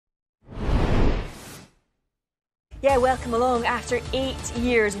Yeah, welcome along. After 8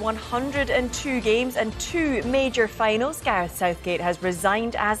 years, 102 games and 2 major finals, Gareth Southgate has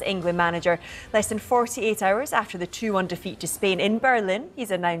resigned as England manager. Less than 48 hours after the 2-1 defeat to Spain in Berlin,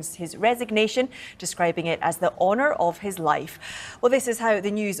 he's announced his resignation, describing it as the honour of his life. Well, this is how the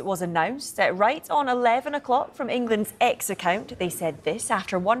news was announced. Right on 11 o'clock from England's X account, they said this: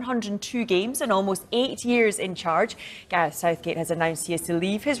 after 102 games and almost 8 years in charge, Gareth Southgate has announced he is to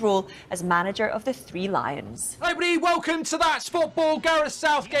leave his role as manager of the Three Lions. Hi everybody, welcome to That's Football. Gareth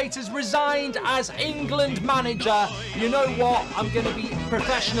Southgate has resigned as England manager. You know what? I'm going to be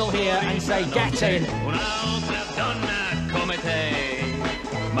professional here and say get in. Un'altra donna come te,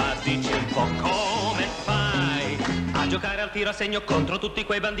 ma dici un po' come fai a giocare al tiro a segno contro tutti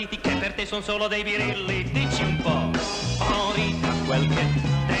quei banditi che per te sono solo dei birilli. Dici un po', oh Rita, quel che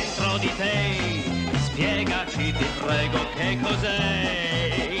dentro di te, spiegaci ti prego che cos'è.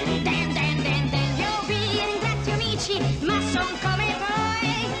 Ma son come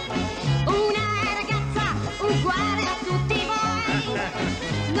voi, una ragazza uguale a tutti voi,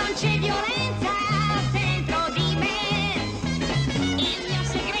 non c'è violenza dentro di me, il mio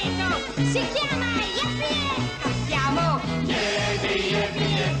segreto si chiama Yippey, cantiamo Yippey, Yippey,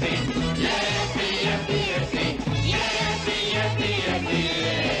 Yippey, Yippey, Yippey, Yippey, Yippey, Yippey,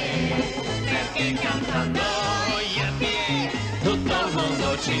 perché cantando Yippey tutto il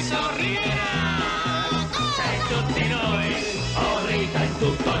mondo ci sorriderà. Tutti noi, oh Rita in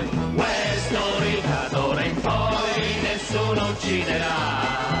tutto questo Rita d'ora in poi nessuno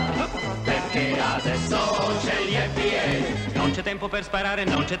ucciderà, perché adesso c'è gli Yippey. Non c'è tempo per sparare,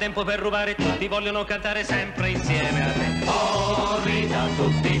 non c'è tempo per rubare, tutti vogliono cantare sempre insieme a te. Oh Rita,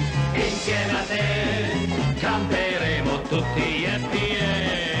 tutti insieme a te canteremo tutti Yippey.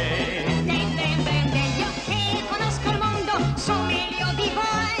 Io che conosco il mondo so meglio di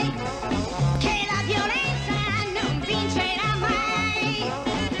voi, che la violenza non vincerà mai,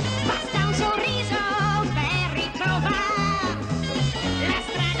 basta un sorriso per ritrovare la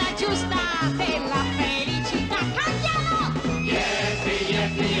strada giusta per la felicità. Cantiamo! Yippey,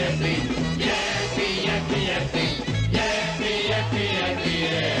 Yippey, Yippey, Yippey, Yippey, Yippey, Yippey, Yippey,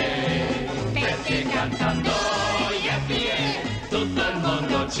 Yippey, perché cantando Yippey tutto il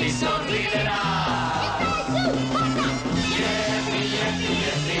mondo ci sorriderà. Yippey, Yippey,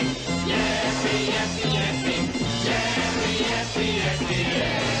 Yippey, Yippey, Yippey, Yippey, Yippey, Yippey,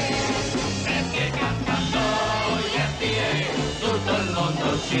 Yippey, perché cantando Yippey tutto il mondo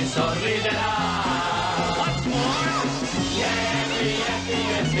ci sorriderà. Once more. Yippey, Yippey,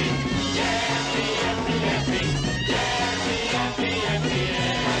 Yippey, Yippey, Yippey, Yippey, Yippey, Yippey,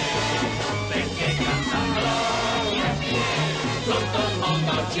 Yippey, perché cantando Yippey tutto il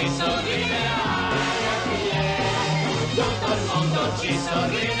mondo ci sorriderà. Tutto il mondo ci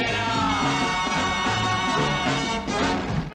sorriderà.